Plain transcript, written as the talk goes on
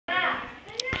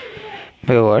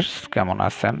Viewers কেমন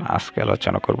আছেন? আজকে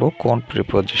আলোচনা করব কোন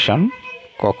প্রিপোজিশন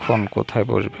কখন কোথায়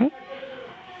বসবে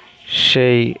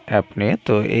সেই অ্যাপ নিয়ে।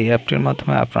 তো এই অ্যাপটির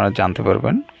মাধ্যমে আপনারা জানতে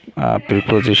পারবেন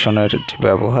প্রিপোজিশনের যে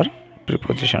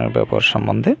প্রিপোজিশনের ব্যবহার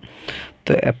সম্বন্ধে।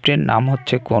 তো অ্যাপটির নাম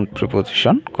হচ্ছে কোন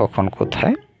প্রিপোজিশন কখন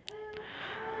কোথায়।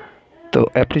 তো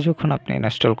অ্যাপটি যখন আপনি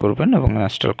ইনস্টল করবেন এবং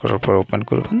ইনস্টল করার পর ওপেন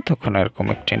করবেন তখন এরকম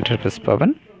একটি ইন্টারফেস পাবেন।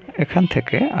 এখান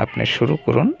থেকে আপনি শুরু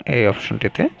করুন এই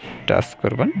অপশনটিতে টাচ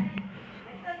করবেন।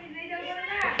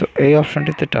 তো এই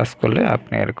অপশনটিতে টাচ করলে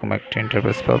আপনি এরকম একটা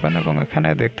ইন্টারফেস পাবেন এবং এখানে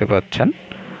দেখতে পাচ্ছেন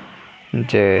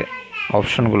যে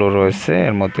অপশনগুলো রয়েছে।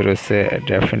 এর মধ্যে রয়েছে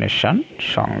ডেফিনিশন,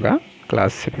 সংজ্ঞা,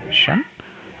 ক্লাসিফিকেশন,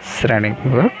 শ্রেণী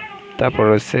বিভাগ, তারপর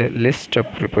রয়েছে লিস্ট অফ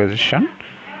প্রিপোজিশন,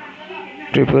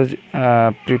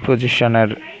 প্রিপোজিশনের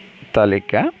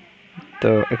তালিকা।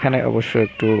 তো এখানে অবশ্যই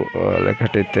একটু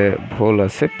লেখাটিতে ভুল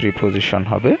আছে, প্রিপোজিশন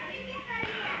হবে।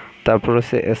 তারপর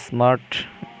হচ্ছে স্মার্ট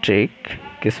ট্রিক,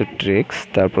 কিছু ট্রিক্স।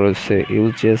 তারপর হচ্ছে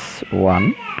ইউজেস 1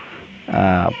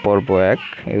 পর্ব 1,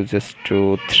 ইউজেস 2,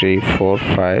 3, 4,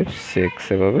 5, 6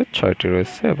 এভাবে 6টি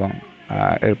রয়েছে এবং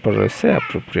এরপর রয়েছে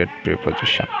অ্যাপ্রোপ্রিয়েট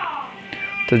প্রিপোজিশন।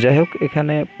 তো যাই হোক,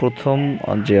 এখানে প্রথম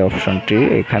যে অপশনটি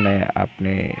এখানে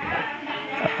আপনি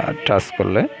টাচ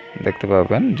করলে দেখতে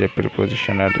পাবেন যে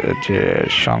প্রিপোজিশনের যে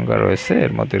সংজ্ঞা রয়েছে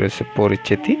এর মধ্যে রয়েছে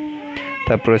পরিচিতি,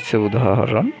 তারপর হচ্ছে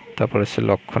উদাহরণ, তারপর হচ্ছে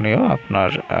লক্ষণীয়,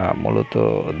 আপনার মূলত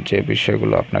যে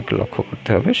বিষয়গুলো আপনাকে লক্ষ্য করতে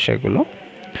হবে সেগুলো।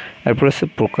 এরপর হচ্ছে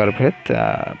প্রকারভেদ,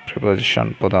 প্রিপোজিশন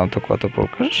প্রধানত কত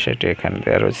প্রকার সেটি এখানে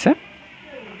দেওয়া রয়েছে।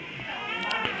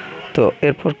 তো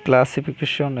এরপর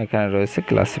ক্লাসিফিকেশন এখানে রয়েছে,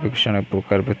 ক্লাসিফিকেশনের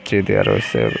প্রকারভেদটি দেওয়া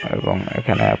রয়েছে এবং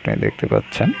এখানে আপনি দেখতে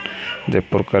পাচ্ছেন যে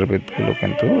প্রকারভেদগুলো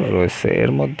কিন্তু রয়েছে।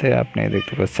 এর মধ্যে আপনি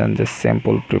দেখতে পাচ্ছেন যে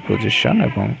সিম্পল প্রিপোজিশন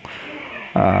এবং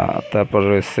তারপর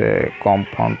রয়েছে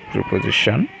কম্পাউন্ড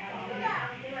প্রিপোজিশন,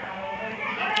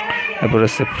 এরপর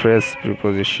রয়েছে phrase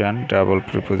preposition, double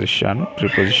preposition,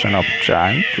 preposition of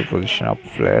time, preposition of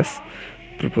place,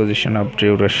 preposition of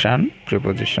duration,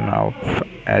 preposition of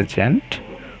agent,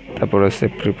 তারপর রয়েছে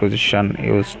preposition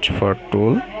used for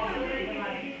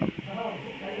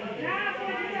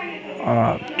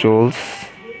tools,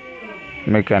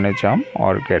 mechanism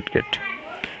or gate.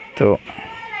 তো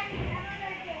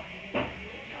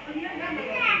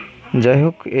যাই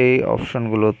হোক, এই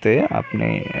অপশনগুলোতে আপনি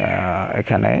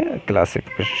এখানে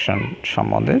ক্লাসিফিকেশন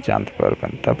সম্বন্ধে জানতে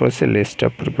পারবেন। তারপর হচ্ছে লিস্ট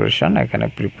অফ প্রিপোজিশন, এখানে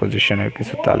প্রিপোজিশনের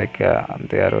কিছু তালিকা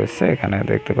দেওয়া রয়েছে। এখানে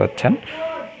দেখতে পাচ্ছেন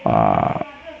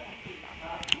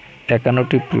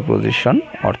 51টি প্রিপোজিশন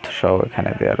অর্থসহ এখানে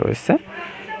দেওয়া রয়েছে।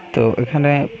 তো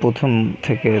এখানে প্রথম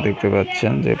থেকে দেখতে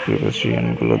পাচ্ছেন যে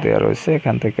প্রিপোজিশনগুলো দেওয়া রয়েছে।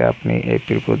 এখান থেকে আপনি এই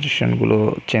প্রিপোজিশনগুলো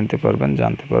চিনতে পারবেন,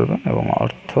 জানতে পারবেন এবং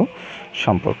অর্থ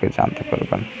সম্পর্কে জানতে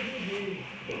পারবেন।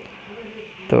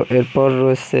 তো এরপর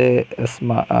রয়েছে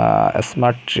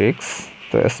স্মার্ট ট্রিক্স।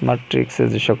 তো স্মার্ট ট্রিক্সে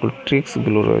যে সকল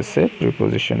ট্রিক্সগুলো রয়েছে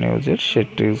প্রিপোজিশন ইউজের, সেই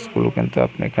ট্রিক্সগুলো কিন্তু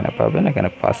আপনি এখানে পাবেন। এখানে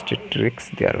 5টি ট্রিক্স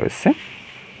দেওয়া রয়েছে।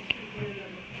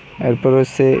 এরপর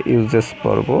রয়েছে ইউজেস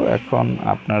পর্ব, এখন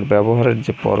আপনার ব্যবহারের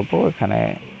যে পর্ব এখানে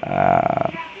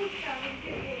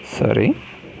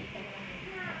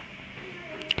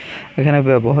এখানে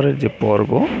ব্যবহারের যে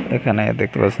পর্ব এখানে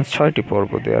দেখতে পাচ্ছেন 6টি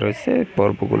পর্ব দেওয়া রয়েছে। এই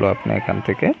পর্বগুলো আপনি এখান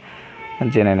থেকে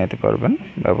জেনে নিতে পারবেন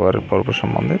ব্যবহারের পর্ব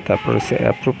সম্বন্ধে। তারপর হচ্ছে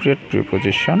অ্যাপ্রোপ্রিয়েট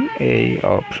প্রিপোজিশন, এই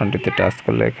অপশনটিতে টাচ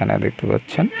করলে এখানে দেখতে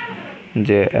পাচ্ছেন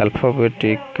যে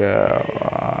অ্যালফাবেটিক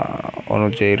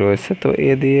অনুযায়ী রয়েছে। তো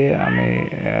এ দিয়ে আমি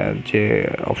যে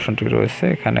অপশনটি রয়েছে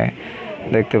এখানে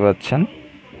দেখতে পাচ্ছেন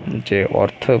যে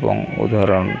অর্থ এবং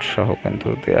উদাহরণ সহ কিন্তু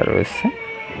দেওয়া রয়েছে।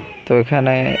 তো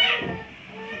এখানে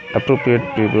অ্যাপ্রোপ্রিয়েট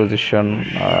প্রিপোজিশন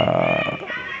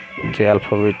যে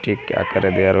অ্যালফাবেটিক আকারে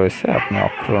দেওয়া রয়েছে আপনি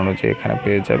অক্ষর অনুযায়ী এখানে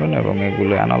পেয়ে যাবেন এবং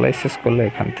এগুলো অ্যানালাইসিস করলে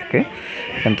এখান থেকে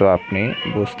কিন্তু আপনি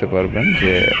বুঝতে পারবেন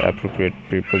যে অ্যাপ্রোপ্রিয়েট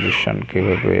প্রিপোজিশন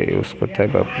কীভাবে ইউজ করতে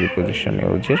হয় বা প্রিপোজিশন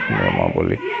ইউজের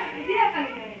নিয়মাবলী।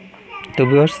 তো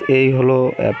ভিউয়ার্স, এই হলো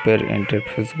অ্যাপের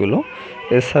ইন্টারফেসগুলো।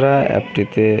 এছাড়া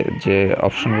অ্যাপটিতে যে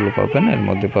অপশনগুলো পাবেন এর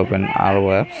মধ্যে পাবেন আরও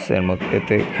অ্যাপস, এর মধ্যে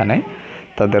এখানে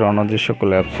তাদের অন্য যে সকল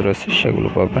অ্যাপস রয়েছে সেগুলো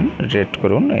পাবেন। রেট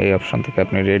করুন, এই অপশন থেকে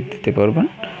আপনি রেট দিতে পারবেন।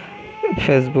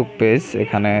 ফেসবুক পেজ,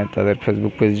 এখানে তাদের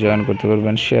ফেসবুক পেজ জয়েন করতে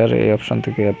পারবেন। শেয়ার, এই অপশন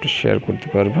থেকে আপনি শেয়ার করতে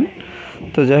পারবেন।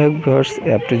 তো যাই হোক ভিউয়ার্স,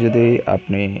 অ্যাপটি যদি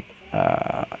আপনি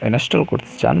ইনস্টল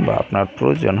করতে চান বা আপনার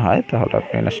প্রয়োজন হয় তাহলে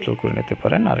আপনি ইনস্টল করে নিতে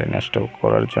পারেন। আর ইনস্টল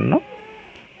করার জন্য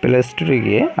প্লে স্টোরে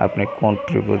গিয়ে আপনি কোন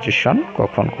প্রিপোজিশন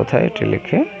কখন কোথায় এটি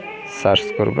লিখে সার্চ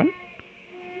করবেন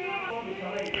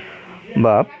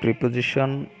বা প্রিপোজিশন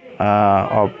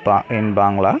ইন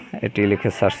বাংলা এটি লিখে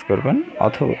সার্চ করবেন।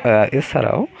 অথবা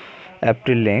এছাড়াও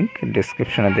অ্যাপটির লিঙ্ক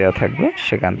ডিসক্রিপশনে দেওয়া থাকবে,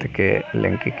 সেখান থেকে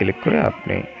লিঙ্কে ক্লিক করে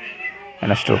আপনি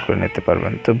ইনস্টল করে নিতে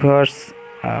পারবেন। তো ভিউয়ার্স,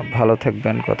 ভালো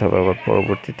থাকবেন, কথা বলবার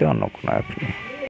পরবর্তীতে অন্য কোনো অ্যাপ নিয়ে।